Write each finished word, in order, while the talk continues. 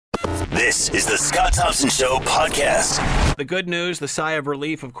This is the Scott Thompson Show podcast. The good news, the sigh of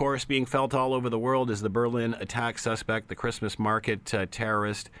relief, of course, being felt all over the world is the Berlin attack suspect, the Christmas market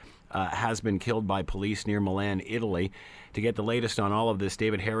terrorist, has been killed by police near Milan, Italy. To get the latest on all of this,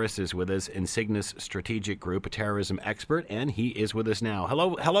 David Harris is with us, Insignis Strategic Group, a terrorism expert, and he is with us now.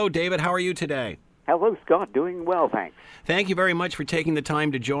 Hello, David. How are you today? Hello, Scott. Doing well, thanks. Thank you very much for taking the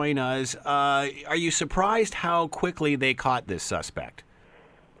time to join us. Are you surprised how quickly they caught this suspect?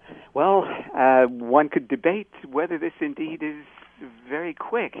 Well, one could debate whether this indeed is very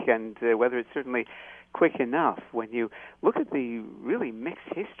quick and whether it's certainly quick enough. When you look at the really mixed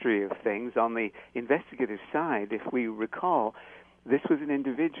history of things on the investigative side, if we recall, this was an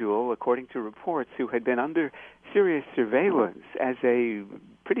individual, according to reports, who had been under serious surveillance as a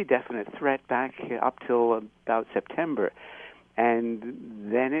pretty definite threat back up till about September. And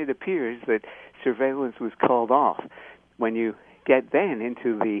then it appears that surveillance was called off. When you get then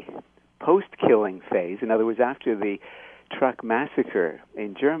into the post-killing phase, in other words, after the truck massacre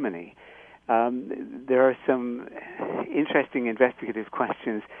in Germany, there are some interesting investigative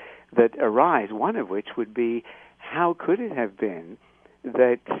questions that arise, one of which would be, how could it have been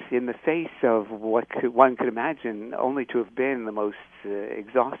that in the face of what one could imagine only to have been the most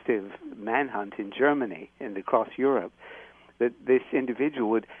exhaustive manhunt in Germany and across Europe, that this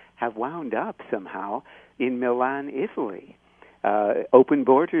individual would have wound up somehow in Milan, Italy? Open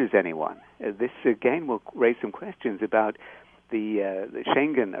borders, anyone? This, again, will raise some questions about the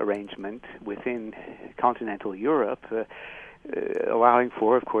Schengen arrangement within continental Europe, allowing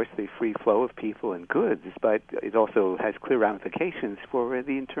for, of course, the free flow of people and goods, but it also has clear ramifications for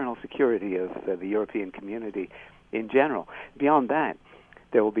the internal security of the European community in general. Beyond that,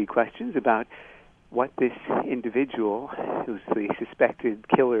 there will be questions about what this individual, who's the suspected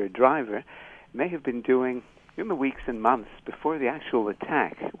killer driver, may have been doing in the weeks and months before the actual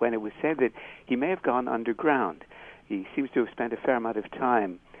attack, when it was said that he may have gone underground. He seems to have spent a fair amount of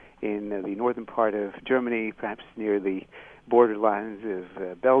time in the northern part of Germany, perhaps near the borderlands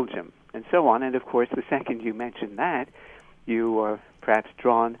of Belgium, and so on. And, of course, the second you mention that, you are perhaps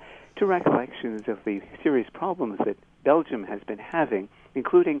drawn to recollections of the serious problems that Belgium has been having,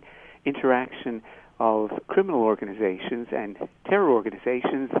 including interaction of criminal organizations and terror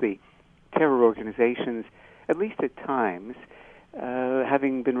organizations, the terror organizations, at least at times,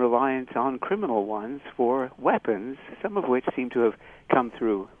 having been reliant on criminal ones for weapons, some of which seem to have come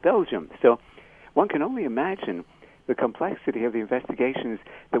through Belgium. So one can only imagine the complexity of the investigations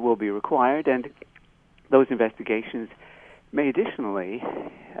that will be required, and those investigations may additionally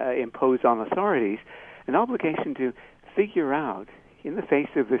impose on authorities an obligation to figure out, in the face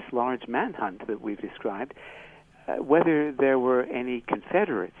of this large manhunt that we've described, whether there were any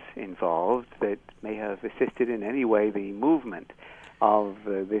Confederates involved that may have assisted in any way the movement of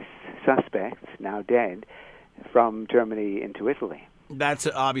this suspect, now dead, from Germany into Italy. That's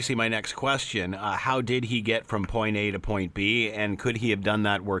obviously my next question. How did he get from point A to point B, and could he have done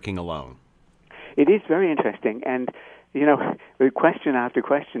that working alone? It is very interesting, and the question after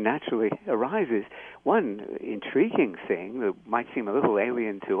question naturally arises. One intriguing thing that might seem a little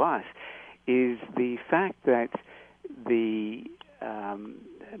alien to us is the fact that the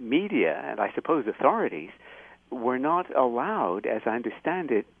media, and I suppose authorities, were not allowed, as I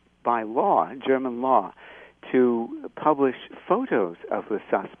understand it, by law, German law, to publish photos of the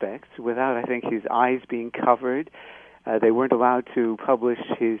suspects without, I think, his eyes being covered. They weren't allowed to publish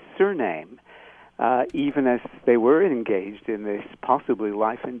his surname, even as they were engaged in this possibly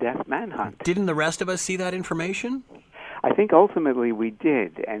life-and-death manhunt. Didn't the rest of us see that information? I think ultimately we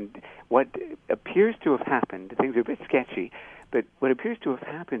did, and what appears to have happened, things are a bit sketchy, but what appears to have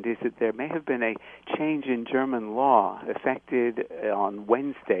happened is that there may have been a change in German law effected on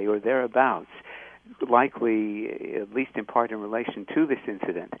Wednesday or thereabouts, likely, at least in part in relation to this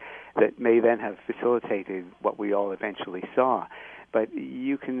incident, that may then have facilitated what we all eventually saw. But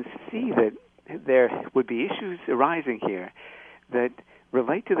you can see that there would be issues arising here that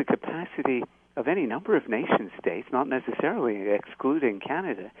relate to the capacity of any number of nation-states, not necessarily excluding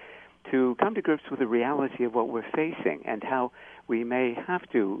Canada, to come to grips with the reality of what we're facing and how we may have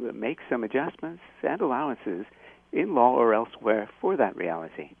to make some adjustments and allowances in law or elsewhere for that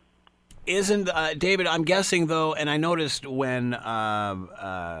reality. Isn't, David, I'm guessing, though, and I noticed when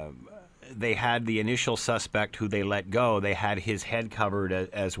they had the initial suspect who they let go, they had his head covered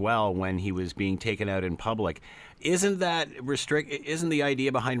as well when he was being taken out in public. Isn't the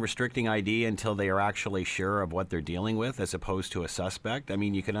idea behind restricting ID until they are actually sure of what they're dealing with, as opposed to a suspect? I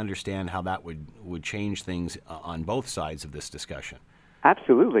mean, you can understand how that would change things on both sides of this discussion.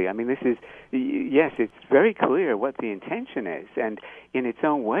 Absolutely. I mean, this is, yes, it's very clear what the intention is, and in its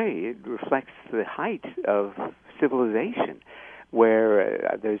own way, it reflects the height of civilization,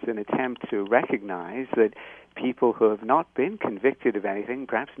 where there's an attempt to recognize that people who have not been convicted of anything,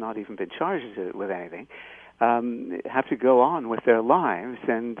 perhaps not even been charged with anything, have to go on with their lives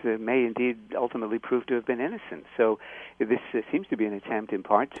and may indeed ultimately prove to have been innocent. So this seems to be an attempt in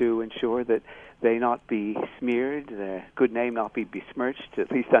part to ensure that they not be smeared, their good name not be besmirched,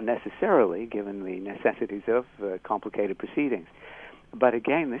 at least unnecessarily, given the necessities of complicated proceedings. But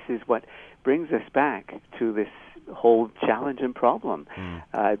again, this is what brings us back to this whole challenge and problem.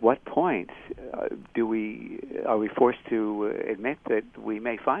 At what point are we forced to admit that we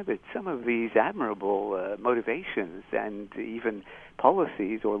may find that some of these admirable motivations and even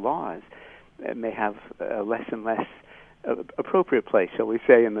policies or laws may have a less and less appropriate place, shall we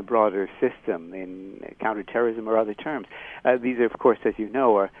say, in the broader system, in counterterrorism or other terms. These are, of course, as you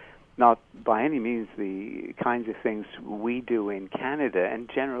know, are not by any means the kinds of things we do in Canada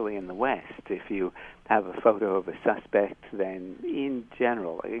and generally in the West. If you have a photo of a suspect, then in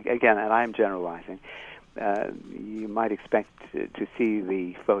general, again, and I'm generalizing, you might expect to see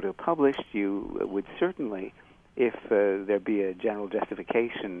the photo published. You would certainly, if there be a general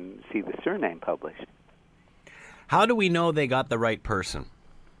justification, see the surname published. How do we know they got the right person?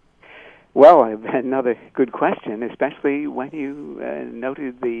 Well, another good question, especially when you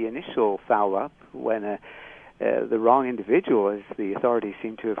noted the initial foul-up, when the wrong individual, as the authorities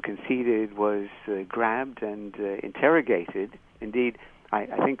seem to have conceded, was grabbed and interrogated. Indeed, I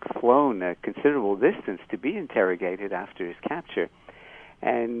think flown a considerable distance to be interrogated after his capture,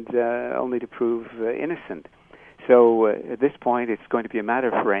 and only to prove innocent. So at this point, it's going to be a matter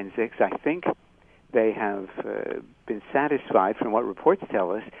of forensics. I think they have been satisfied, from what reports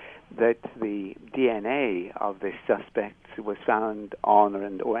tell us, that the DNA of this suspect was found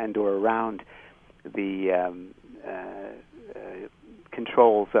on or around the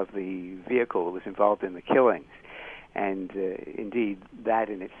controls of the vehicle that was involved in the killings. And indeed, that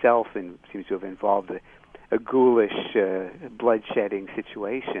in itself seems to have involved a ghoulish, blood-shedding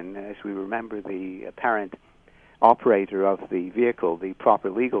situation. As we remember, the apparent operator of the vehicle, the proper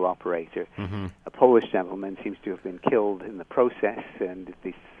legal operator, a Polish gentleman, seems to have been killed in the process, and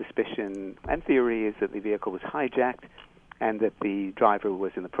the suspicion and theory is that the vehicle was hijacked and that the driver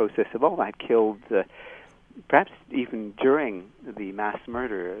was in the process of all that killed, perhaps even during the mass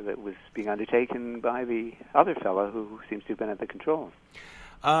murder that was being undertaken by the other fellow who seems to have been at the controls.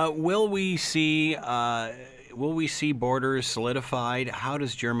 Will we see borders solidified? How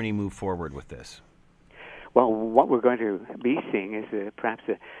does Germany move forward with this? Well, what we're going to be seeing is perhaps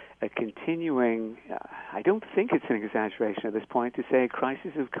a continuing, I don't think it's an exaggeration at this point to say, a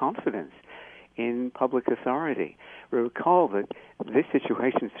crisis of confidence in public authority. Recall that this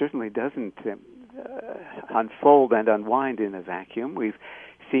situation certainly doesn't unfold and unwind in a vacuum. We've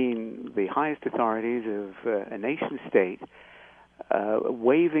seen the highest authorities of a nation-state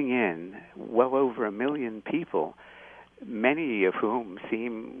waving in well over 1 million people, many of whom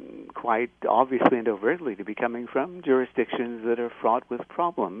seem quite obviously and overtly to be coming from jurisdictions that are fraught with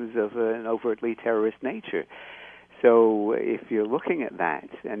problems of an overtly terrorist nature. So if you're looking at that,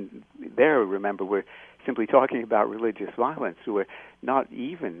 and there, remember, we're simply talking about religious violence, we're not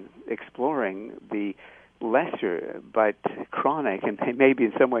even exploring the lesser but chronic and maybe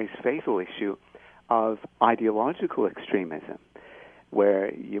in some ways fatal issue of ideological extremism,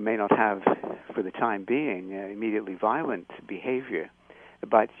 where you may not have, for the time being, immediately violent behavior,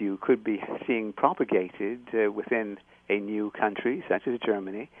 but you could be seeing propagated within a new country, such as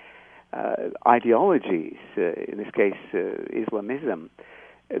Germany, ideologies, in this case Islamism,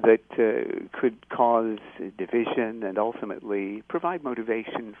 that could cause division and ultimately provide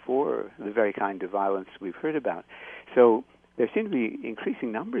motivation for the very kind of violence we've heard about. So there seem to be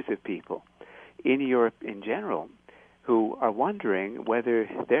increasing numbers of people in Europe in general who are wondering whether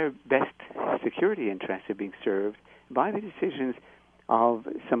their best security interests are being served by the decisions of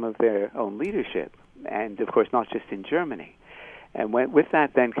some of their own leadership, and of course not just in Germany. And with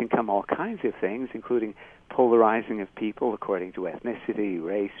that then can come all kinds of things, including polarizing of people according to ethnicity,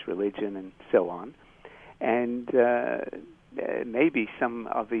 race, religion, and so on, and maybe some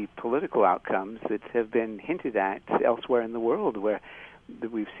of the political outcomes that have been hinted at elsewhere in the world, where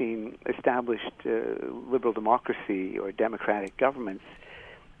that we've seen established liberal democracy or democratic governments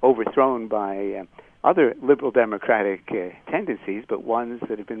overthrown by other liberal democratic tendencies, but ones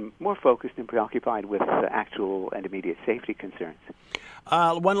that have been more focused and preoccupied with actual and immediate safety concerns.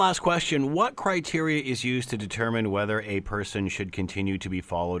 One last question. What criteria is used to determine whether a person should continue to be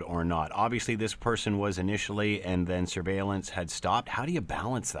followed or not? Obviously, this person was initially, and then surveillance had stopped. How do you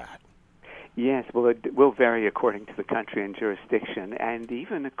balance that? Yes, well, it will vary according to the country and jurisdiction, and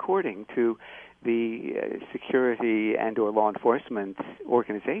even according to the security and or law enforcement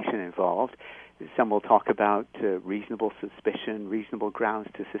organization involved. Some will talk about reasonable suspicion, reasonable grounds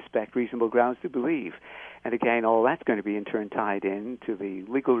to suspect, reasonable grounds to believe. And again, all that's going to be in turn tied in to the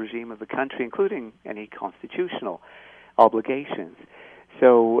legal regime of the country, including any constitutional obligations.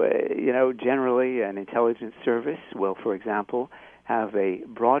 So, generally an intelligence service will, for example, have a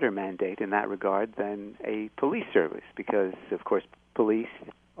broader mandate in that regard than a police service because, of course, police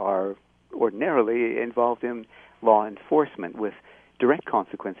are ordinarily involved in law enforcement with direct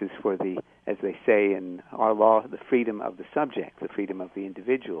consequences for the, as they say in our law, the freedom of the subject, the freedom of the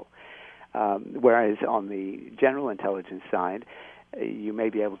individual. Whereas on the general intelligence side, you may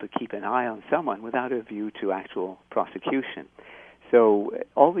be able to keep an eye on someone without a view to actual prosecution. So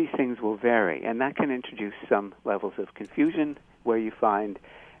all these things will vary, and that can introduce some levels of confusion where you find,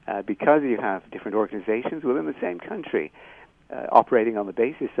 because you have different organizations within the same country, operating on the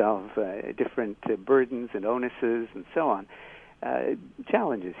basis of different burdens and onuses and so on,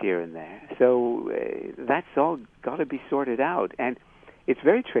 challenges here and there. So that's all got to be sorted out. And it's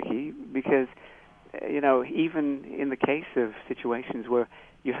very tricky because, even in the case of situations where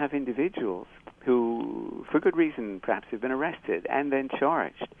you have individuals who, for good reason, perhaps have been arrested and then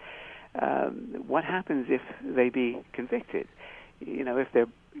charged, what happens if they be convicted? If they're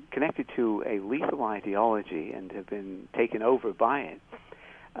connected to a lethal ideology and have been taken over by it,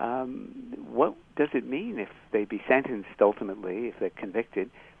 what does it mean if they be sentenced ultimately, if they're convicted,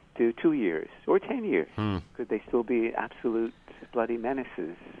 to 2 years or 10 years? Could they still be absolute bloody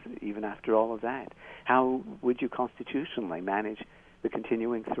menaces even after all of that? How would you constitutionally manage the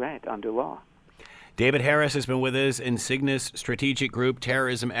continuing threat under law? David Harris has been with us, Insignis Strategic Group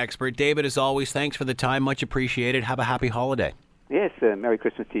terrorism expert. David, as always, thanks for the time. Much appreciated. Have a happy holiday. Yes, Merry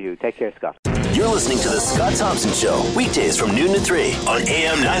Christmas to you. Take care, Scott. You're listening to The Scott Thompson Show, weekdays from noon to 3 on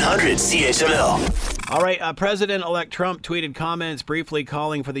AM 900 CHML. All right, President-elect Trump tweeted comments briefly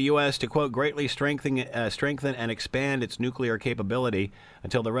calling for the U.S. to, quote, greatly strengthen and expand its nuclear capability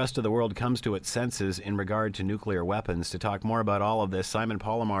until the rest of the world comes to its senses in regard to nuclear weapons. To talk more about all of this, Simon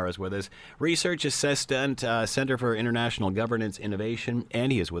Palomar is with us, research assistant, Center for International Governance Innovation,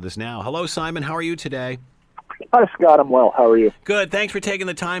 and he is with us now. Hello, Simon. How are you today? Hi, Scott. I'm well. How are you? Good. Thanks for taking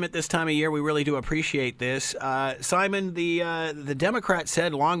the time at this time of year. We really do appreciate this. Simon, the Democrats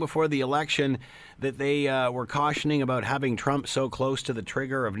said long before the election that they were cautioning about having Trump so close to the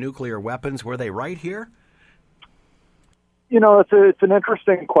trigger of nuclear weapons. Were they right here? It's an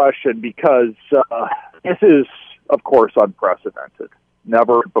interesting question because this is, of course, unprecedented.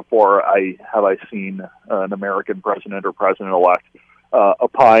 Never before have I seen an American president or president-elect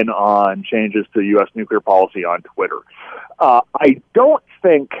opine on changes to U.S. nuclear policy on Twitter. I don't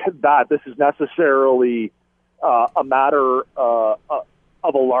think that this is necessarily a matter of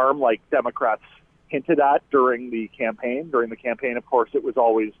alarm like Democrats hinted at during the campaign. During the campaign, of course, it was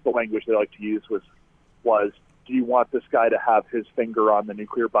always the language they like to use was do you want this guy to have his finger on the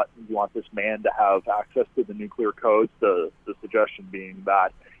nuclear button? Do you want this man to have access to the nuclear codes? The suggestion being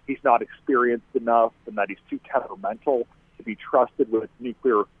that he's not experienced enough and that he's too temperamental to be trusted with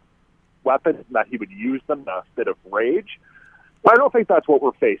nuclear weapons and that he would use them in a fit of rage. But I don't think that's what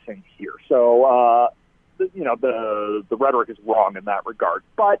we're facing here. So, the rhetoric is wrong in that regard.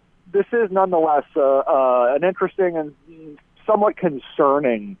 But this is nonetheless an interesting and somewhat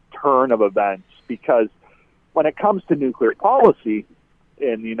concerning turn of events because when it comes to nuclear policy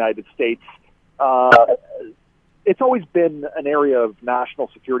in the United States, it's always been an area of national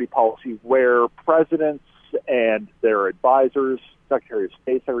security policy where presidents and their advisors, Secretary of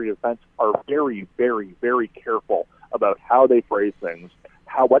State, Secretary of Defense, are very, very, very careful about how they phrase things,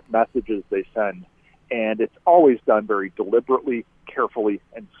 what messages they send. And it's always done very deliberately, carefully,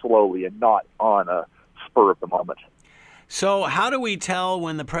 and slowly, and not on a spur of the moment. So how do we tell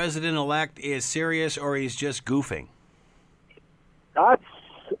when the president-elect is serious or he's just goofing? That's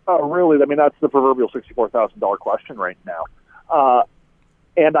that's the proverbial $64,000 question right now.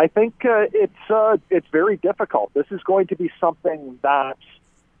 And I think it's very difficult. This is going to be something that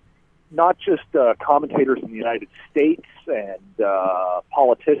not just commentators in the United States and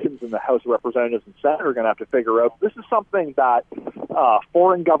politicians in the House of Representatives and Senate are going to have to figure out. This is something that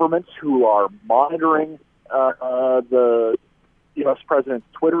foreign governments who are monitoring the U.S. president's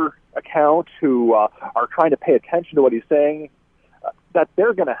Twitter account, who are trying to pay attention to what he's saying, that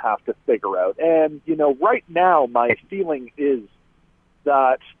they're going to have to figure out. And, right now, my feeling is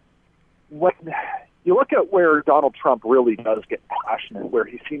that when you look at where Donald Trump really does get passionate, where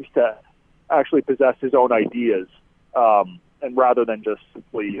he seems to actually possess his own ideas, and rather than just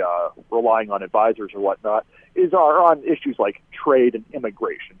simply relying on advisors or whatnot, are on issues like trade and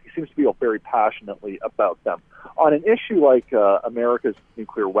immigration. He seems to feel very passionately about them. On an issue like America's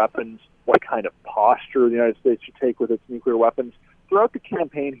nuclear weapons, what kind of posture the United States should take with its nuclear weapons, throughout the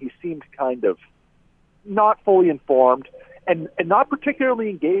campaign he seemed kind of not fully informed and not particularly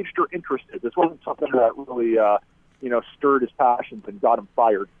engaged or interested. This wasn't something that really stirred his passions and got him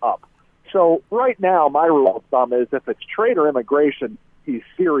fired up. So right now, my rule of thumb is if it's trade or immigration, he's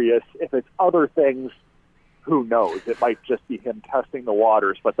serious. If it's other things, who knows? It might just be him testing the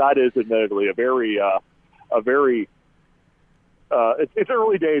waters. But that is admittedly it's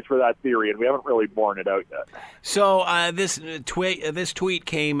early days for that theory, and we haven't really borne it out yet. So this tweet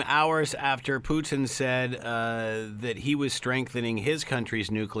came hours after Putin said that he was strengthening his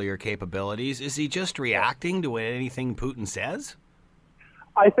country's nuclear capabilities. Is he just reacting to anything Putin says?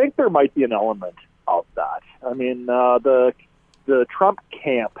 I think there might be an element of that. I mean, the Trump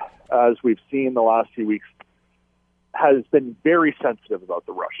camp, as we've seen the last few weeks, has been very sensitive about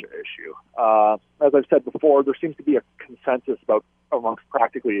the Russia issue. As I've said before, there seems to be a consensus amongst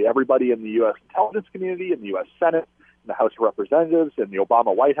practically everybody in the U.S. intelligence community, in the U.S. Senate, in the House of Representatives, in the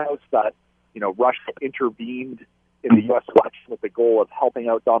Obama White House, that Russia intervened in the U.S. election with the goal of helping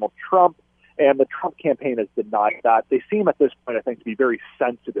out Donald Trump. And the Trump campaign has denied that. They seem at this point, I think, to be very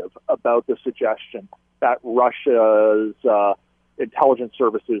sensitive about the suggestion that Russia's intelligence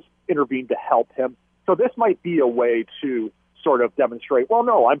services intervened to help him. So this might be a way to sort of demonstrate, well,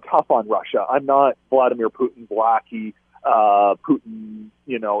 no, I'm tough on Russia. I'm not Vladimir Putin Blackie. Putin,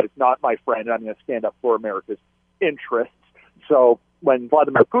 is not my friend. I'm going to stand up for America's interests. So when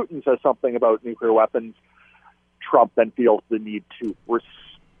Vladimir Putin says something about nuclear weapons, Trump then feels the need to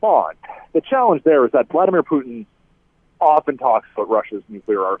respond. The challenge there is that Vladimir Putin often talks about Russia's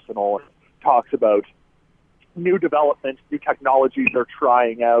nuclear arsenal and talks about new developments, new technologies they're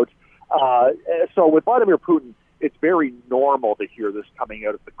trying out. So with Vladimir Putin, it's very normal to hear this coming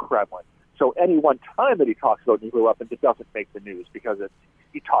out of the Kremlin. So any one time that he talks about nuclear weapons, it doesn't make the news because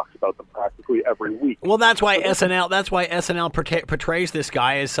he talks about them practically every week. Well, that's why SNL portrays this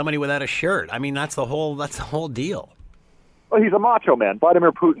guy as somebody without a shirt. I mean, that's the whole deal. Well, he's a macho man.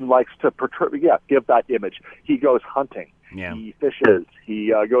 Vladimir Putin likes to give that image. He goes hunting. Yeah. He fishes.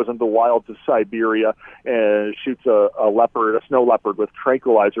 He goes into the wilds of Siberia and shoots a snow leopard with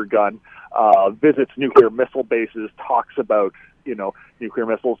tranquilizer gun, visits nuclear missile bases, talks about, nuclear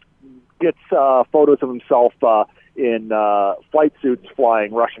missiles, gets photos of himself in flight suits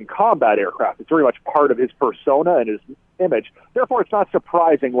flying Russian combat aircraft. It's very much part of his persona and his image. Therefore, it's not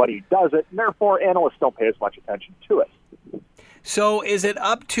surprising when he does it, and therefore analysts don't pay as much attention to it. So is it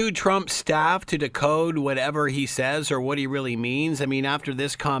up to Trump's staff to decode whatever he says or what he really means? I mean, after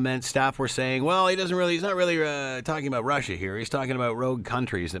this comment, staff were saying, well, he's not really talking about Russia here. He's talking about rogue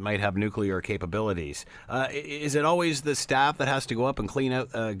countries that might have nuclear capabilities. Is it always the staff that has to go out and clean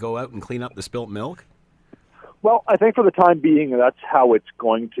up the spilt milk? Well, I think for the time being, that's how it's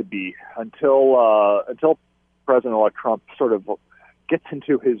going to be until President-elect Trump sort of gets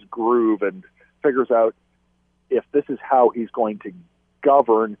into his groove and figures out if this is how he's going to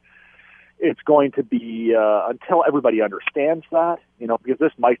govern. It's going to be until everybody understands that, because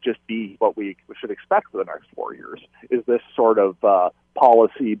this might just be what we should expect for the next 4 years, is this sort of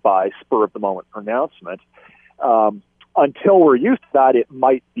policy by spur-of-the-moment pronouncement. Until we're used to that, it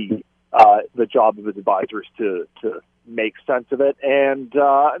might be the job of his advisors to make sense of it. And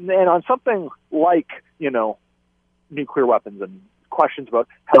on something like, nuclear weapons and questions about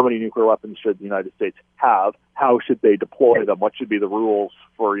how many nuclear weapons should the United States have, how should they deploy them, what should be the rules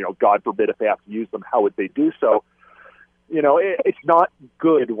for, God forbid if they have to use them, how would they do so? It's not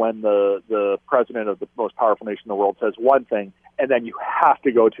good when the president of the most powerful nation in the world says one thing, and then you have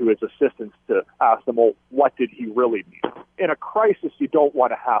to go to his assistants to ask them, well, what did he really mean? In a crisis, you don't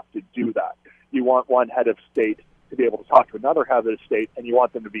want to have to do that. You want one head of state to be able to talk to another head of state, and you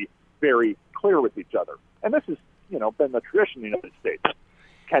want them to be very clear with each other. And this is been the tradition in the United States.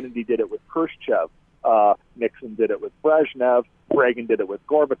 Kennedy did it with Khrushchev. Nixon did it with Brezhnev. Reagan did it with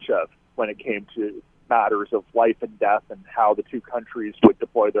Gorbachev when it came to matters of life and death and how the two countries would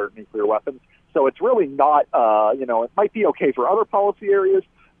deploy their nuclear weapons. So it's really not, it might be okay for other policy areas,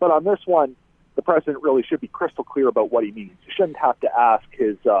 but on this one, the president really should be crystal clear about what he means. He shouldn't have to ask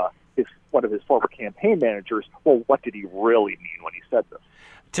one of his former campaign managers, well, what did he really mean when he said this?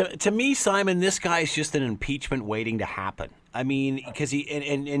 To me, Simon, this guy's just an impeachment waiting to happen. I mean, because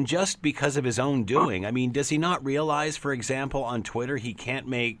and just because of his own doing. I mean, does he not realize, for example, on Twitter, he can't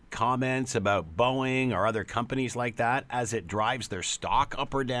make comments about Boeing or other companies like that as it drives their stock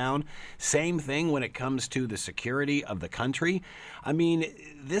up or down? Same thing when it comes to the security of the country. I mean,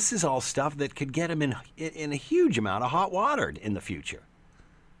 this is all stuff that could get him in a huge amount of hot water in the future.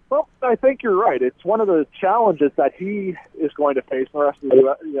 Well, I think you're right. It's one of the challenges that he is going to face, and the rest of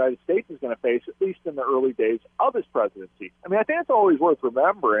the United States is going to face, at least in the early days of his presidency. I mean, I think it's always worth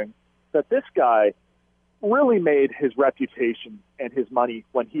remembering that this guy really made his reputation and his money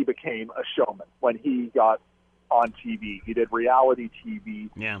when he became a showman, when he got on TV. He did reality TV.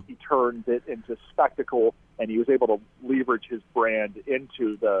 Yeah. He turned it into spectacle, and he was able to leverage his brand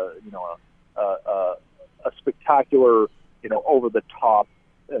into the, a spectacular, over the top,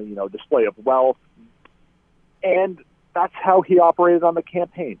 display of wealth. And that's how he operated on the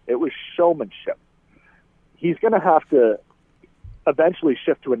campaign. It was showmanship. He's going to have to eventually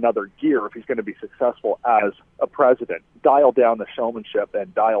shift to another gear if he's going to be successful as a president, dial down the showmanship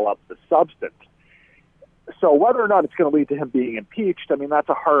and dial up the substance. So whether or not it's going to lead to him being impeached, I mean, that's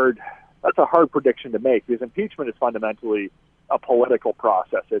a hard prediction to make, because impeachment is fundamentally a political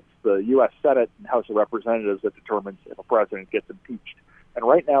process. It's the U.S. Senate and House of Representatives that determines if a president gets impeached. And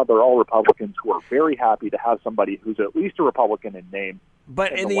right now, they're all Republicans who are very happy to have somebody who's at least a Republican in name.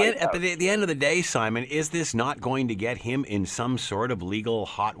 But at the end of the day, Simon, is this not going to get him in some sort of legal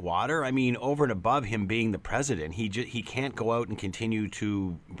hot water? I mean, over and above him being the president, he can't go out and continue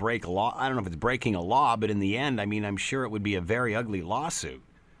to break law. I don't know if it's breaking a law, but in the end, I mean, I'm sure it would be a very ugly lawsuit.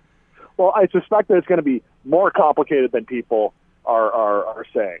 Well, I suspect that it's going to be more complicated than people are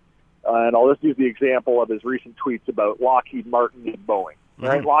saying. And I'll just use the example of his recent tweets about Lockheed Martin and Boeing.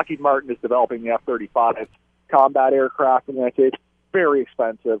 Right? Lockheed Martin is developing the F-35 combat aircraft in the United States. Very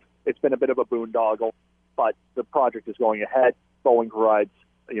expensive. It's been a bit of a boondoggle, but the project is going ahead. Boeing provides,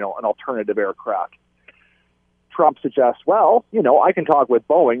 an alternative aircraft. Trump suggests, well, I can talk with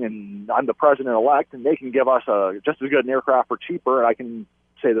Boeing, and I'm the president-elect, and they can give us just as good an aircraft for cheaper, and I can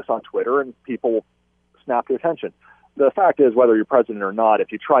say this on Twitter, and people snap to attention. The fact is, whether you're president or not,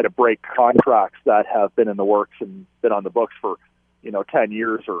 if you try to break contracts that have been in the works and been on the books for 10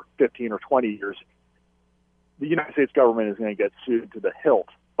 years or 15 or 20 years, the United States government is going to get sued to the hilt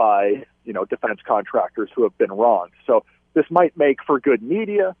by, defense contractors who have been wronged. So this might make for good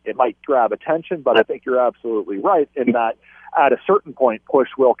media. It might grab attention, but I think you're absolutely right in that at a certain point, push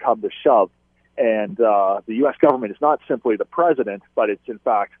will come to shove. And the U.S. government is not simply the president, but it's in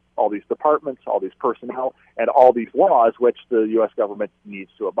fact all these departments, all these personnel, and all these laws which the U.S. government needs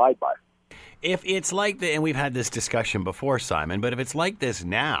to abide by. If it's like and we've had this discussion before, Simon, but if it's like this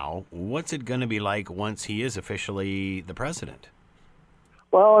now, what's it going to be like once he is officially the president?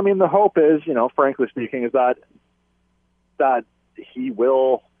 Well, I mean, the hope is, frankly speaking, is that he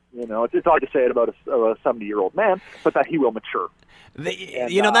will, it's hard to say it about a 70-year-old man, but that he will mature.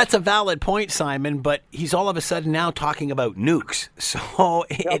 That's a valid point, Simon, but he's all of a sudden now talking about nukes. So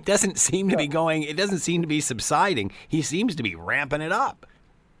it doesn't seem to be it doesn't seem to be subsiding. He seems to be ramping it up.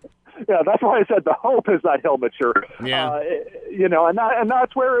 Yeah, that's why I said the hope is that he'll mature. Yeah. And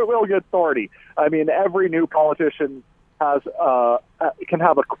that's where it will get thorny. I mean, every new politician can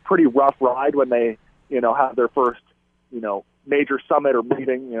have a pretty rough ride when they, have their first, major summit or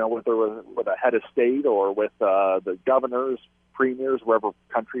meeting, with a head of state or with the governors, premiers, wherever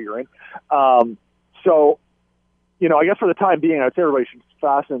country you're in. So, I guess for the time being, I'd say everybody should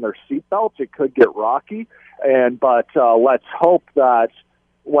fasten their seatbelts. It could get rocky, but let's hope that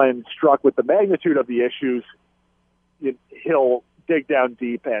when struck with the magnitude of the issues, he'll dig down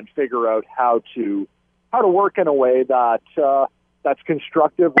deep and figure out how to work in a way that that's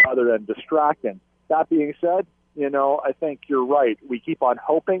constructive rather than distracting. That being said, I think you're right. We keep on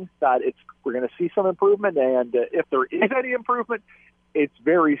hoping that we're going to see some improvement, and if there is any improvement, it's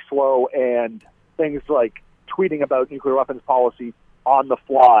very slow, and things like tweeting about nuclear weapons policy on the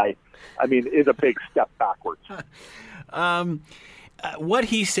fly, is a big step backwards. What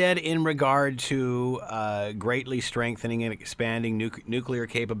he said in regard to greatly strengthening and expanding nuclear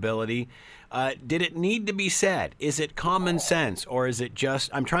capability, did it need to be said? Is it common sense, or is it just,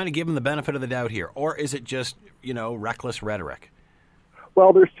 I'm trying to give him the benefit of the doubt here, or is it just, reckless rhetoric?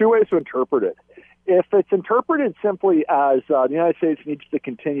 Well, there's two ways to interpret it. If it's interpreted simply as the United States needs to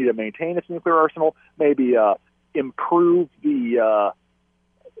continue to maintain its nuclear arsenal, maybe improve the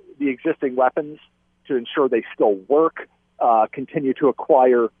existing weapons to ensure they still work, continue to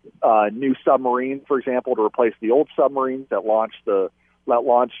acquire new submarines, for example, to replace the old submarines that launch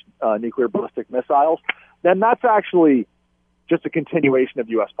nuclear ballistic missiles, then that's actually just a continuation of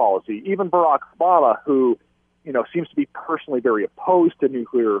U.S. policy. Even Barack Obama, who, seems to be personally very opposed to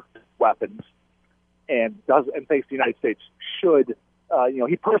nuclear weapons and thinks the United States should,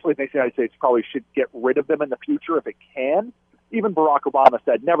 he personally thinks the United States probably should get rid of them in the future if it can. Even Barack Obama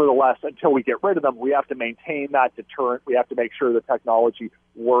said, nevertheless, until we get rid of them, we have to maintain that deterrent. We have to make sure the technology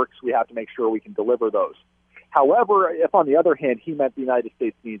works. We have to make sure we can deliver those. However, if on the other hand he meant the United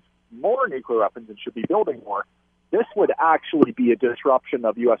States needs more nuclear weapons and should be building more, this would actually be a disruption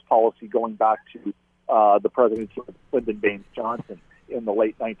of U.S. policy going back to the presidency of Lyndon Baines Johnson in the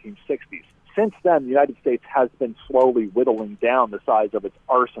late 1960s. Since then, the United States has been slowly whittling down the size of its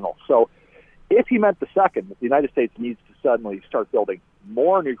arsenal. So if he meant the second, that the United States needs to suddenly start building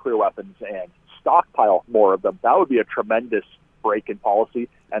more nuclear weapons and stockpile more of them, that would be a tremendous break in policy,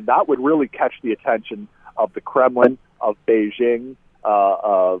 and that would really catch the attention of the Kremlin, of Beijing,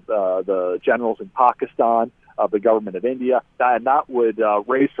 of the generals in Pakistan, of the government of India, and that would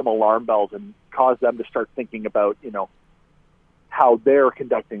raise some alarm bells and cause them to start thinking about, how they're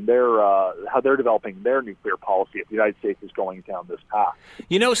conducting how they're developing their nuclear policy if the United States is going down this path.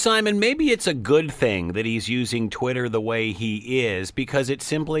 Simon, maybe it's a good thing that he's using Twitter the way he is, because it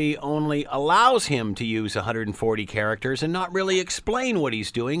simply only allows him to use 140 characters and not really explain what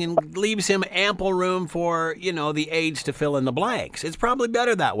he's doing, and leaves him ample room for, the aides to fill in the blanks. It's probably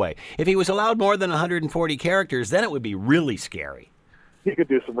better that way. If he was allowed more than 140 characters, then it would be really scary. He could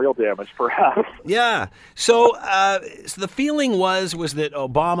do some real damage, perhaps. Yeah. So the feeling was that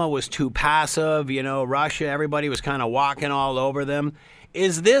Obama was too passive. Russia, everybody was kind of walking all over them.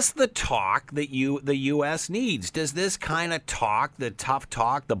 Is this the talk that the U.S. needs? Does this kind of talk, the tough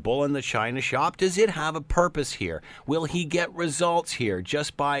talk, the bull in the china shop, does it have a purpose here? Will he get results here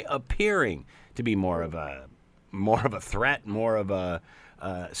just by appearing to be more of a threat, more of a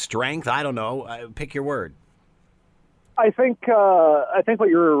strength? I don't know. Pick your word. I think what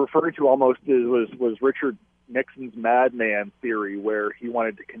you're referring to almost was Richard Nixon's madman theory, where he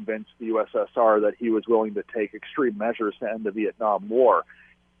wanted to convince the USSR that he was willing to take extreme measures to end the Vietnam War.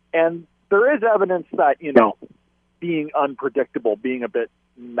 And there is evidence that, being unpredictable, being a bit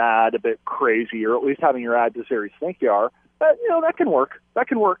mad, a bit crazy, or at least having your adversaries think you are, that can work. That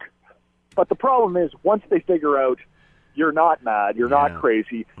can work. But the problem is, once they figure out you're not mad, you're not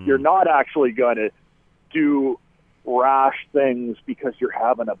crazy, you're not actually going to do rash things because you're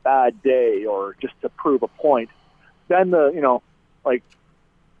having a bad day or just to prove a point, then like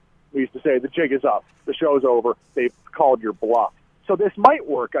we used to say, the jig is up, the show's over, they've called your bluff. So this might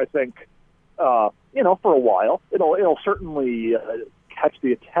work, I think, for a while. It'll certainly catch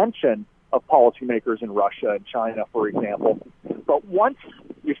the attention of policymakers in Russia and China, for example. But once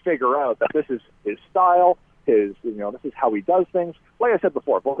you figure out that this is his style, this is how he does things. Like I said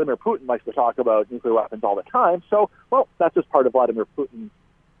before, Vladimir Putin likes to talk about nuclear weapons all the time. So, that's just part of Vladimir Putin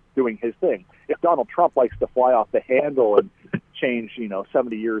doing his thing. If Donald Trump likes to fly off the handle and change,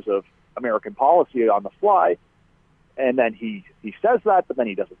 70 years of American policy on the fly, and then he says that, but then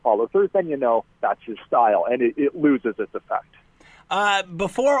he doesn't follow through, then that's his style, and it loses its effect.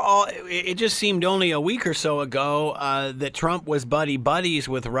 It just seemed only a week or so ago that Trump was buddies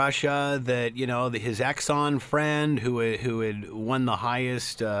with Russia, that, his Exxon friend who had won the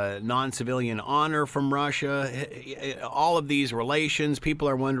highest non-civilian honor from Russia, all of these relations, people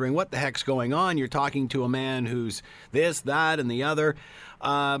are wondering what the heck's going on. You're talking to a man who's this, that, and the other.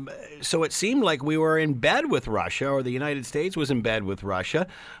 So it seemed like we were in bed with Russia, or the United States was in bed with Russia.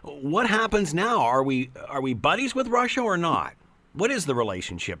 What happens now? Are we buddies with Russia or not? What is the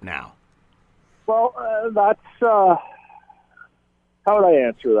relationship now? Well, that's how would I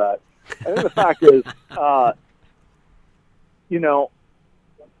answer that? I think the fact is,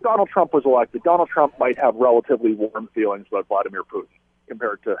 Donald Trump was elected. Donald Trump might have relatively warm feelings about Vladimir Putin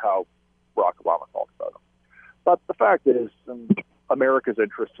compared to how Barack Obama felt about him. But the fact is, America's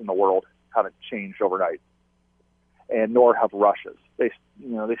interests in the world haven't changed overnight, and nor have Russia's. They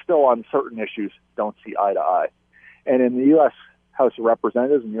still on certain issues don't see eye to eye. And in the U.S. House of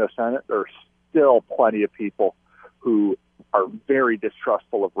Representatives and U.S. Senate, there are still plenty of people who are very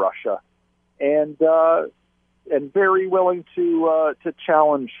distrustful of Russia and very willing to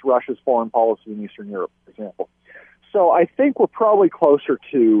challenge Russia's foreign policy in Eastern Europe, for example. So I think we're probably closer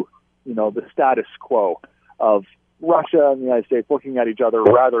to the status quo of Russia and the United States looking at each other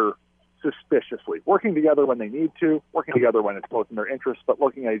rather suspiciously, working together when they need to, working together when it's both in their interests, but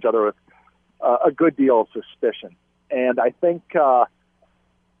looking at each other with a good deal of suspicion. And I think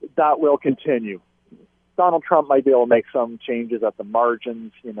that will continue. Donald Trump might be able to make some changes at the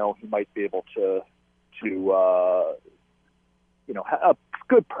margins. He might be able to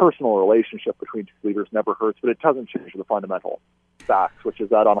good personal relationship between two leaders never hurts, but it doesn't change the fundamental facts, which is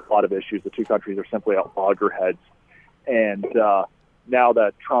that on a lot of issues, the two countries are simply at loggerheads. And now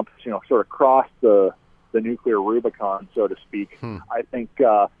that Trump, sort of crossed the nuclear Rubicon, so to speak, I think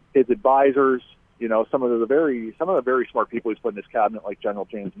his advisors, some of the very smart people he's put in his cabinet, like General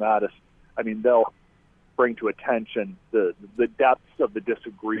James Mattis, I mean, they'll bring to attention the depths of the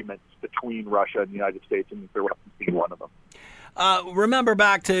disagreements between Russia and the United States, and nuclear weapons being one of them. Remember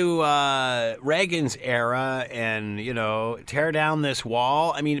back to Reagan's era and, tear down this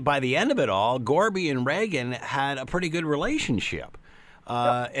wall. I mean, by the end of it all, Gorby and Reagan had a pretty good relationship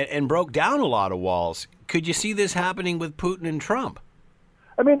and broke down a lot of walls. Could you see this happening with Putin and Trump?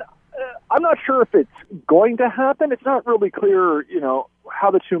 I mean, I'm not sure if it's going to happen. It's not really clear,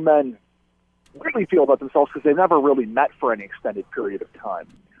 how the two men really feel about themselves because they never really met for any extended period of time.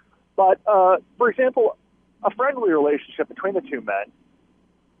 But, for example, a friendly relationship between the two men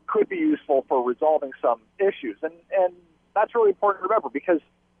could be useful for resolving some issues. And that's really important to remember because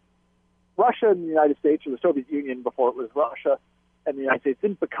Russia and the United States, or the Soviet Union before it was Russia, and the United States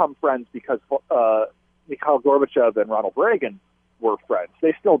didn't become friends because Mikhail Gorbachev and Ronald Reagan were friends.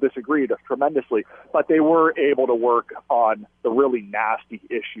 They still disagreed tremendously, but they were able to work on the really nasty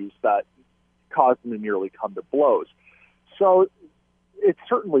issues that caused them to nearly come to blows. So it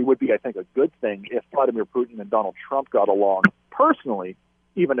certainly would be, I think, a good thing if Vladimir Putin and Donald Trump got along personally,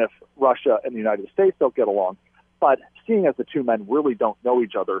 even if Russia and the United States don't get along. But seeing as the two men really don't know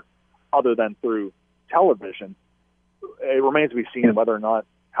each other than through television, it remains to be seen whether or not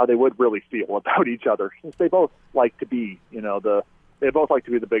how they would really feel about each other. Since they both like to be, they both like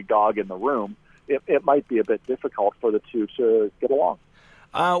to be the big dog in the room, it might be a bit difficult for the two to get along.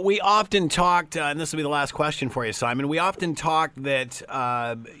 We often talked, and this will be the last question for you, Simon. We often talked that,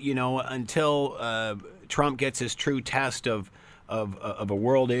 until Trump gets his true test of a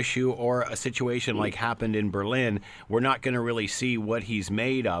world issue or a situation like happened in Berlin, we're not going to really see what he's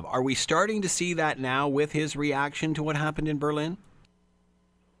made of. Are we starting to see that now with his reaction to what happened in Berlin?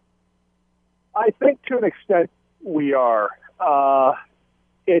 I think to an extent we are.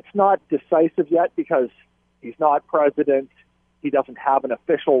 It's not decisive yet because he's not president. He doesn't have an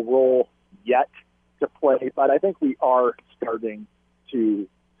official role yet to play, but I think we are starting to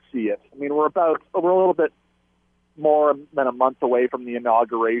see it. I mean, we're a little bit more than a month away from the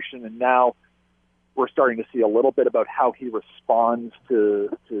inauguration, and now we're starting to see a little bit about how he responds to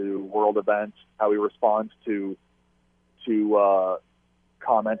world events, how he responds to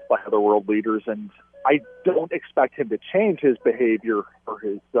comments by other world leaders, and I don't expect him to change his behavior or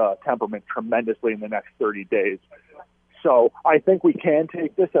his temperament tremendously in the next 30 days. So I think we can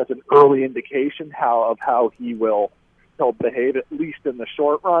take this as an early indication of how he'll behave, at least in the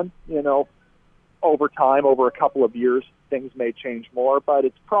short run. Over time, over a couple of years, things may change more, but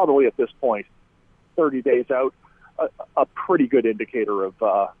it's probably at this point, 30 days out, a pretty good indicator of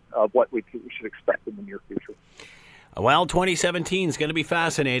what we should expect in the near future. Well, 2017 is going to be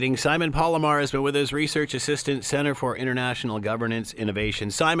fascinating. Simon Palomar has been with us, Research Assistant, Center for International Governance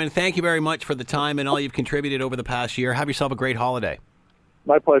Innovation. Simon, thank you very much for the time and all you've contributed over the past year. Have yourself a great holiday.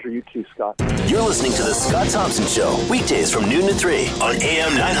 My pleasure. You too, Scott. You're listening to The Scott Thompson Show, weekdays from noon to 3 on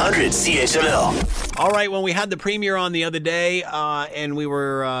AM 900 CHML. All right, when we had the premier on the other day, and we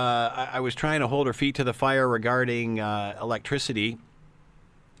were, I was trying to hold her feet to the fire regarding electricity.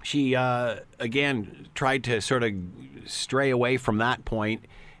 She, again, tried to sort of stray away from that point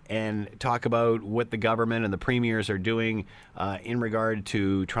and talk about what the government and the premiers are doing in regard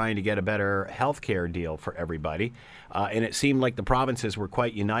to trying to get a better health care deal for everybody. And it seemed like the provinces were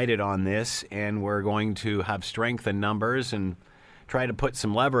quite united on this, and we're going to have strength in numbers and try to put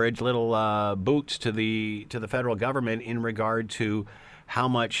some leverage, little boots to the federal government in regard to how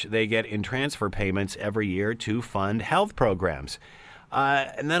much they get in transfer payments every year to fund health programs.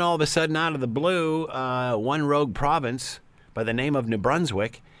 And then all of a sudden, out of the blue, one rogue province by the name of New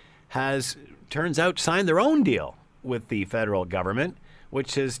Brunswick turns out, signed their own deal with the federal government,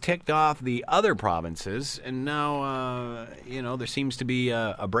 which has ticked off the other provinces. And now, there seems to be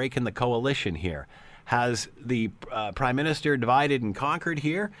a break in the coalition here. Has the Prime Minister divided and conquered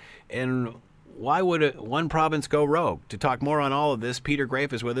here? And why would one province go rogue? To talk more on all of this, Peter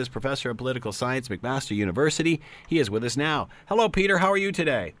Graefe is with us, Professor of Political Science, McMaster University. He is with us now. Hello, Peter. How are you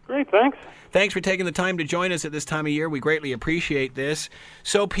today? Great, thanks. Thanks for taking the time to join us at this time of year. We greatly appreciate this.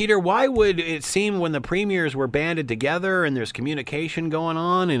 So, Peter, why would it seem when the premiers were banded together and there's communication going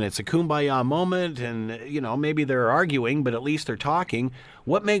on and it's a kumbaya moment and, maybe they're arguing, but at least they're talking,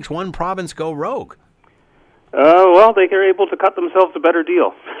 what makes one province go rogue? Well, they are able to cut themselves a better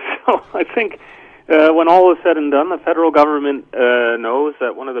deal. So I think When all is said and done, the federal government knows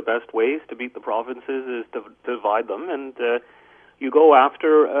that one of the best ways to beat the provinces is to divide them, and you go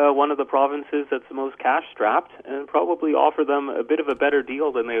after one of the provinces that's the most cash-strapped and probably offer them a bit of a better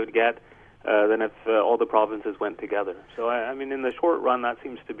deal than they would get than if all the provinces went together. So, I mean, in the short run, that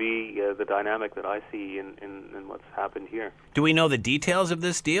seems to be the dynamic that I see in what's happened here. Do we know the details of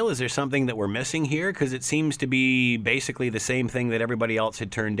this deal? Is there something that we're missing here? Because it seems to be basically the same thing that everybody else had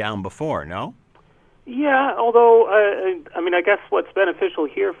turned down before, no? Yeah, although, I guess what's beneficial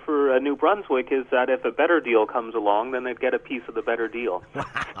here for New Brunswick is that if a better deal comes along, then they'd get a piece of the better deal.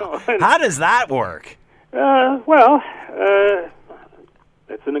 How does that work? It's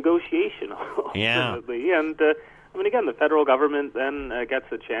a negotiation, ultimately. Yeah. And, again, the federal government then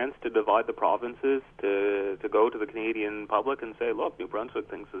gets a chance to divide the provinces, to go to the Canadian public and say, look, New Brunswick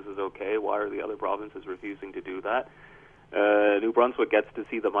thinks this is okay. Why are the other provinces refusing to do that? New Brunswick gets to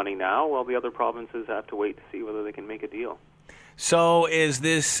see the money now, while the other provinces have to wait to see whether they can make a deal. So is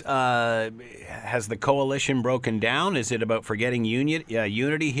this, has the coalition broken down? Is it about forgetting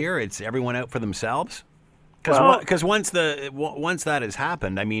unity here? It's everyone out for themselves? Because once that has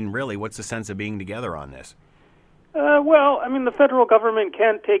happened, I mean, really, what's the sense of being together on this? The federal government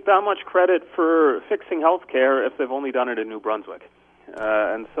can't take that much credit for fixing health care if they've only done it in New Brunswick.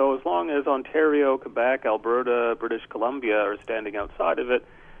 And so as long as Ontario, Quebec, Alberta, British Columbia are standing outside of it,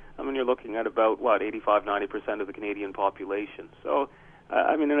 you're looking at about, 85-90% of the Canadian population. So,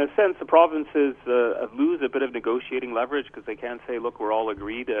 in a sense, the provinces lose a bit of negotiating leverage because they can't say, look, we're all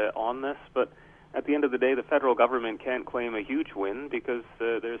agreed on this. But at the end of the day, the federal government can't claim a huge win because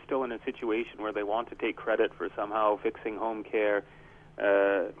they're still in a situation where they want to take credit for somehow fixing home care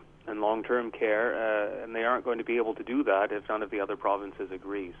and long-term care, and they aren't going to be able to do that if none of the other provinces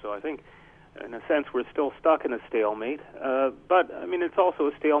agree. So I think, in a sense, we're still stuck in a stalemate. But it's also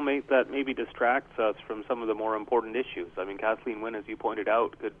a stalemate that maybe distracts us from some of the more important issues. Kathleen Wynne, as you pointed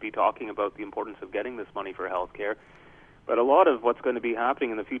out, could be talking about the importance of getting this money for health care. But a lot of what's going to be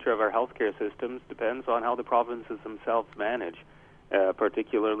happening in the future of our healthcare systems depends on how the provinces themselves manage,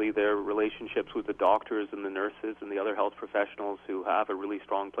 particularly their relationships with the doctors and the nurses and the other health professionals who have a really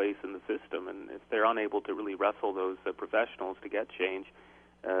strong place in the system. And if they're unable to really wrestle those professionals to get change,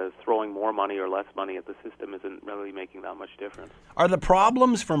 throwing more money or less money at the system isn't really making that much difference. Are the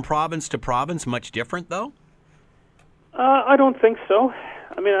problems from province to province much different, though? I don't think so.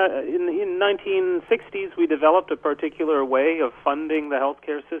 In the 1960s, we developed a particular way of funding the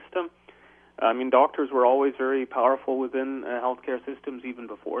healthcare system. Doctors were always very powerful within healthcare systems even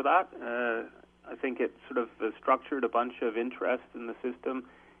before that. I think it sort of structured a bunch of interest in the system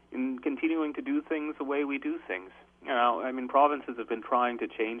in continuing to do things the way we do things. Provinces have been trying to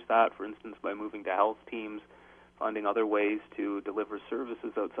change that, for instance, by moving to health teams, finding other ways to deliver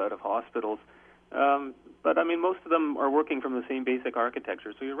services outside of hospitals. But most of them are working from the same basic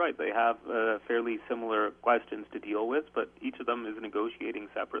architecture. So you're right, they have fairly similar questions to deal with, but each of them is negotiating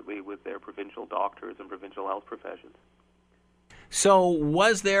separately with their provincial doctors and provincial health professions. So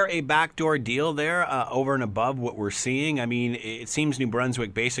was there a backdoor deal there over and above what we're seeing? It seems New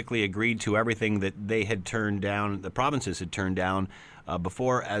Brunswick basically agreed to everything that they had turned down, the provinces had turned down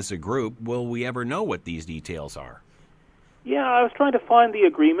before as a group. Will we ever know what these details are? Yeah, I was trying to find the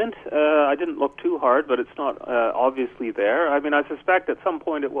agreement. I didn't look too hard, but it's not obviously there. I suspect at some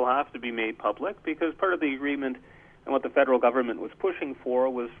point it will have to be made public because part of the agreement and what the federal government was pushing for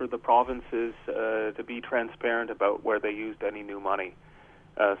was for the provinces to be transparent about where they used any new money.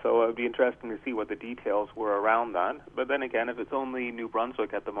 So it would be interesting to see what the details were around that. But then again, if it's only New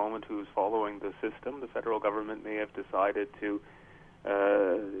Brunswick at the moment who's following the system, the federal government may have decided to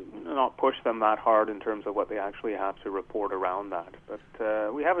not push them that hard in terms of what they actually have to report around that.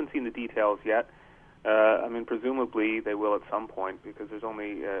 But we haven't seen the details yet. Presumably they will at some point because there's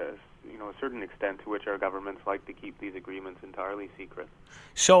only a certain extent to which our governments like to keep these agreements entirely secret.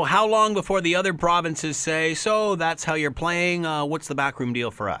 So how long before the other provinces say, so that's how you're playing, what's the backroom deal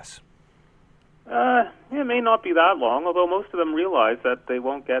for us? It may not be that long, although most of them realize that they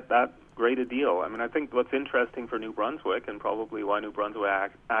won't get that great a deal. I think what's interesting for New Brunswick, and probably why New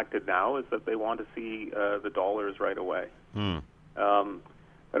Brunswick acted now, is that they want to see the dollars right away.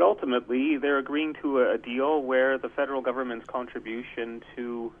 But ultimately, they're agreeing to a deal where the federal government's contribution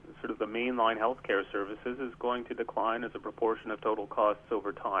to sort of the mainline healthcare services is going to decline as a proportion of total costs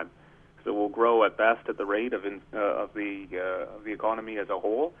over time. So we'll grow at best at the rate of the economy as a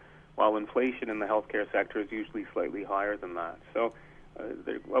whole, while inflation in the healthcare sector is usually slightly higher than that. So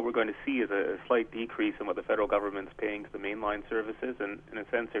what we're going to see is a slight decrease in what the federal government's paying to the mainline services, and in a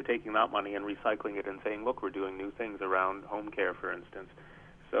sense they're taking that money and recycling it and saying, look, we're doing new things around home care, for instance.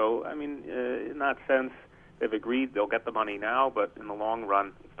 So, I mean, in that sense, they've agreed they'll get the money now, but in the long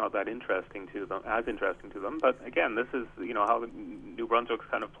run, it's not that interesting to them. But again, this is, how New Brunswick's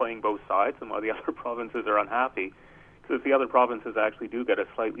kind of playing both sides, and why the other provinces are unhappy. Because if the other provinces actually do get a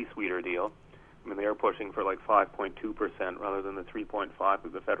slightly sweeter deal, I mean, they are pushing for like 5.2% rather than the 3.5%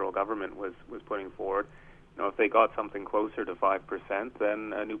 that the federal government was putting forward. If they got something closer to 5%, then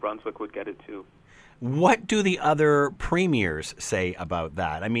New Brunswick would get it too. What do the other premiers say about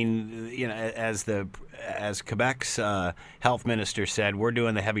that? I mean, as Quebec's health minister said, we're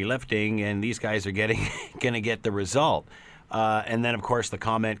doing the heavy lifting, and these guys are going to get the result. And then, of course, the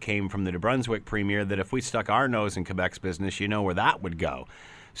comment came from the New Brunswick premier that if we stuck our nose in Quebec's business, where that would go.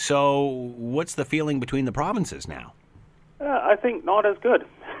 So, what's the feeling between the provinces now? I think not as good.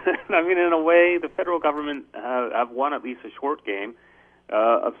 I mean, in a way, the federal government have won at least a short game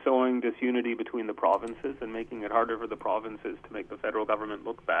of sowing disunity between the provinces and making it harder for the provinces to make the federal government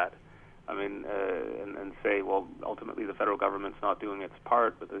look bad. I mean, and say, well, ultimately the federal government's not doing its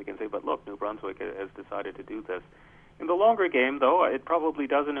part, but they can say, but look, New Brunswick has decided to do this. In the longer game, though, it probably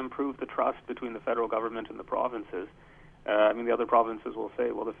doesn't improve the trust between the federal government and the provinces. I mean, the other provinces will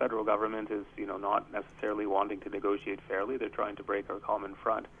say, well, the federal government is, not necessarily wanting to negotiate fairly. They're trying to break our common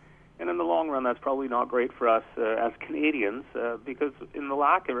front. And in the long run, that's probably not great for us as Canadians, because in the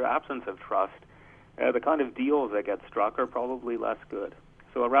lack or absence of trust, the kind of deals that get struck are probably less good.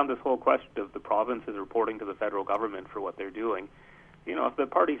 So around this whole question of the provinces reporting to the federal government for what they're doing, if the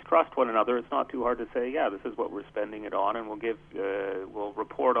parties trust one another, it's not too hard to say, yeah, this is what we're spending it on, and we'll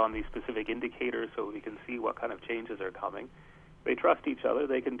report on these specific indicators so we can see what kind of changes are coming. If they trust each other,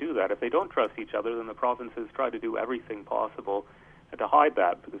 they can do that. If they don't trust each other, then the provinces try to do everything possible to hide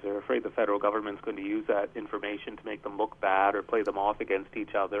that, because they're afraid the federal government's going to use that information to make them look bad or play them off against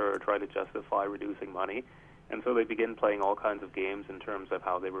each other or try to justify reducing money. And so they begin playing all kinds of games in terms of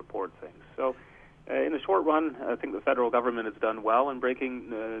how they report things. So in the short run, I think the federal government has done well in breaking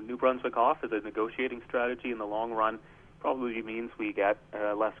New Brunswick off as a negotiating strategy. In the long run, probably means we get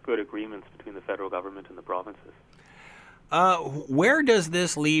less good agreements between the federal government and the provinces. Where does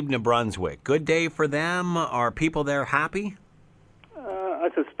this leave New Brunswick? Good day for them? Are people there happy? I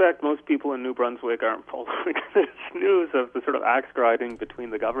suspect most people in New Brunswick aren't following this news of the sort of axe grinding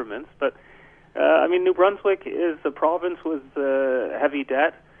between the governments. But, I mean, New Brunswick is a province with heavy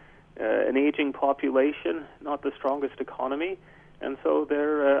debt, an aging population, not the strongest economy. And so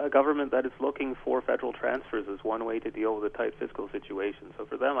they're a government that is looking for federal transfers as one way to deal with a tight fiscal situation. So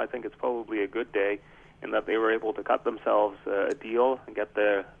for them, I think it's probably a good day in that they were able to cut themselves a deal and get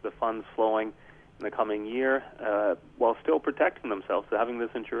the funds flowing in the coming year, while still protecting themselves, so having this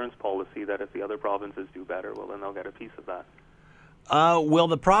insurance policy that if the other provinces do better, well, then they'll get a piece of that. Will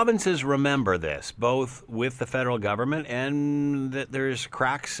the provinces remember this, both with the federal government and that there's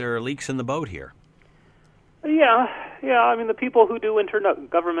cracks or leaks in the boat here? Yeah. I mean, the people who do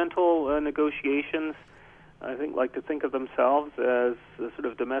intergovernmental negotiations, I think, like to think of themselves as sort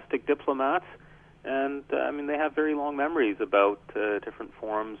of domestic diplomats, and I mean, they have very long memories about different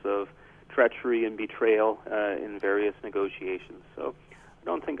forms of treachery and betrayal in various negotiations. So I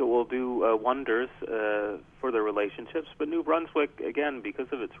don't think it will do wonders for their relationships. But New Brunswick, again, because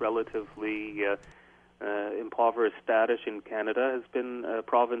of its relatively impoverished status in Canada, has been a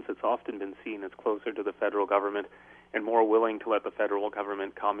province that's often been seen as closer to the federal government and more willing to let the federal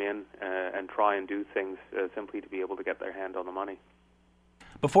government come in and try and do things simply to be able to get their hand on the money.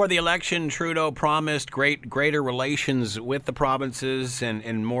 Before the election, Trudeau promised greater relations with the provinces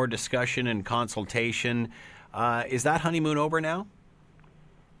and more discussion and consultation. Is that honeymoon over now?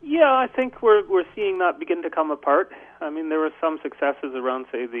 Yeah, I think we're seeing that begin to come apart. I mean, there were some successes around,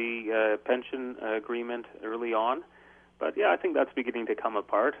 say, the pension agreement early on. But yeah, I think that's beginning to come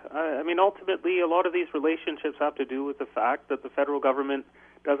apart. I mean, ultimately, a lot of these relationships have to do with the fact that the federal government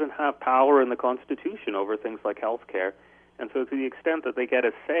doesn't have power in the Constitution over things like health care. And so to the extent that they get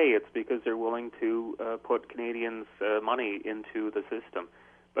a say, it's because they're willing to put Canadians' money into the system.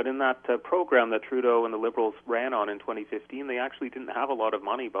 But in that program that Trudeau and the Liberals ran on in 2015, they actually didn't have a lot of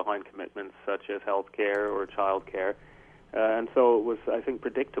money behind commitments such as health care or child care. And so it was, I think,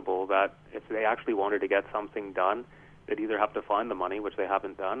 predictable that if they actually wanted to get something done, they'd either have to find the money, which they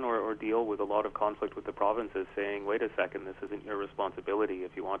haven't done, or deal with a lot of conflict with the provinces saying, wait a second, this isn't your responsibility.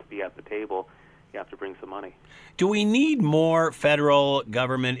 If you want to be at the table, you have to bring some money. Do we need more federal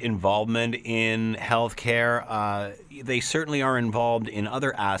government involvement in health care? They certainly are involved in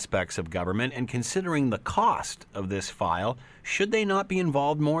other aspects of government, and considering the cost of this file, should they not be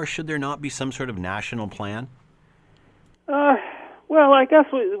involved more? Should there not be some sort of national plan? Well, I guess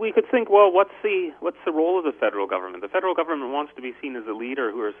we could think, well, what's the role of the federal government? The federal government wants to be seen as a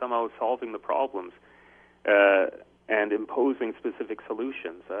leader who are somehow solving the problems and imposing specific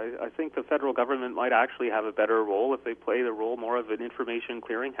solutions. I think the federal government might actually have a better role if they play the role more of an information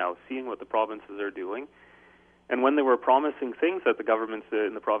clearinghouse, seeing what the provinces are doing. And when they were promising things that the governments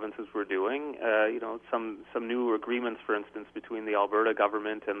in the provinces were doing, some new agreements, for instance, between the Alberta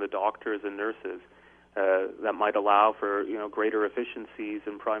government and the doctors and nurses, that might allow for greater efficiencies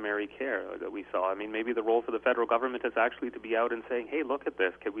in primary care that we saw. I mean, maybe the role for the federal government is actually to be out and saying, hey, look at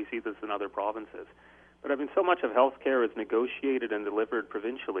this. Can we see this in other provinces? But I mean, so much of health care is negotiated and delivered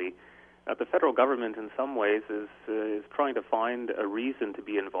provincially. The federal government, in some ways, is trying to find a reason to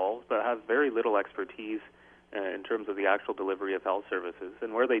be involved, but has very little expertise in terms of the actual delivery of health services.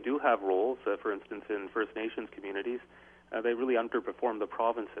 And where they do have roles, for instance, in First Nations communities, they really underperform the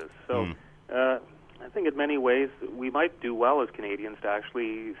provinces. So I think in many ways we might do well as Canadians to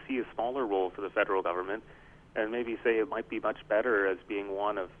actually see a smaller role for the federal government and maybe say it might be much better as being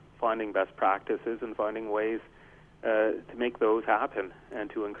one of finding best practices and finding ways to make those happen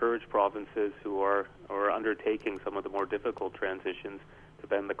and to encourage provinces who are undertaking some of the more difficult transitions to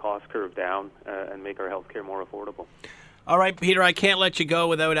bend the cost curve down and make our healthcare more affordable. All right, Peter, I can't let you go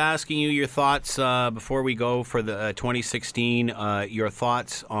without asking you your thoughts before we go for the 2016, your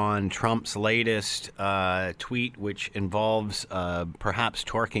thoughts on Trump's latest tweet, which involves perhaps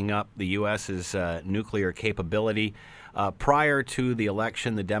torquing up the U.S.'s nuclear capability. Prior to the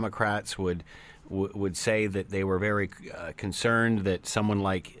election, the Democrats would say that they were very concerned that someone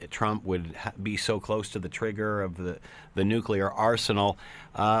like Trump would be so close to the trigger of the nuclear arsenal.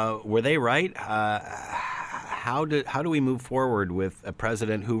 Were they right? How do we move forward with a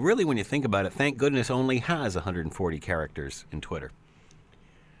president who really, when you think about it, thank goodness only has 140 characters in Twitter?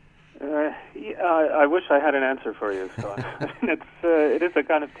 I wish I had an answer for you, Scott. It is a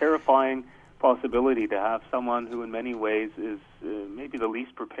kind of terrifying possibility to have someone who in many ways is maybe the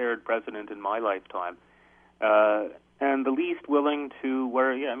least prepared president in my lifetime, and the least willing to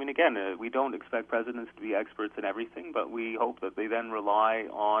we don't expect presidents to be experts in everything, but we hope that they then rely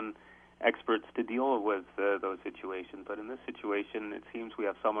on experts to deal with those situations. But in this situation, it seems we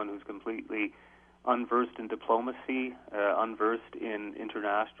have someone who's completely unversed in diplomacy, unversed in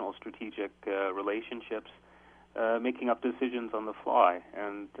international strategic relationships, making up decisions on the fly.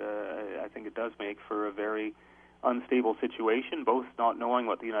 And I think it does make for a very unstable situation, both not knowing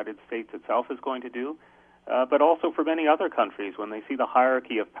what the United States itself is going to do, but also for many other countries, when they see the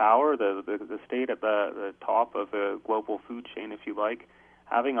hierarchy of power, the state at the top of the global food chain, if you like,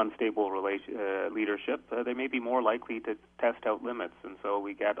 having unstable leadership, they may be more likely to test out limits. And so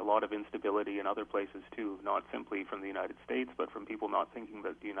we get a lot of instability in other places too, not simply from the United States, but from people not thinking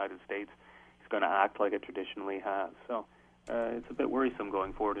that the United States is going to act like it traditionally has. So it's a bit worrisome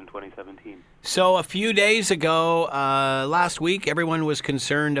going forward in 2017. So a few days ago, last week, everyone was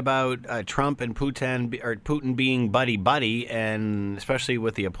concerned about Trump and Putin being buddy-buddy, and especially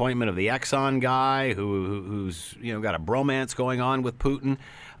with the appointment of the Exxon guy who's got a bromance going on with Putin.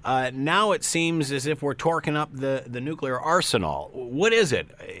 Now it seems as if we're torquing up the nuclear arsenal. What is it?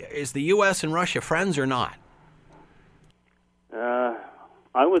 Is the U.S. and Russia friends or not?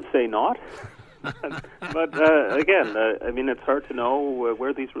 I would say not. But again, it's hard to know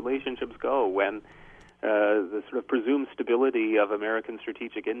where these relationships go when the sort of presumed stability of American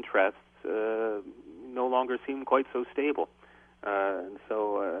strategic interests no longer seem quite so stable. And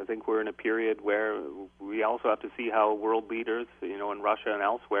so I think we're in a period where we also have to see how world leaders, in Russia and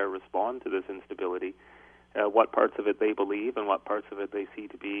elsewhere, respond to this instability. What parts of it they believe and what parts of it they see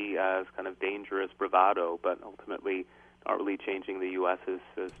to be as kind of dangerous bravado, but ultimately not really changing the U.S.'s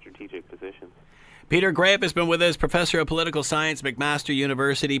strategic positions. Peter Graefe has been with us, professor of political science, McMaster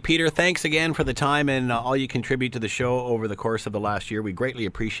University. Peter, thanks again for the time and all you contribute to the show over the course of the last year. We greatly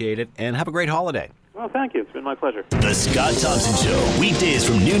appreciate it, and have a great holiday. Well, thank you. It's been my pleasure. The Scott Thompson Show, weekdays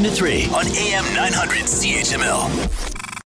from noon to 3 on AM 900 CHML.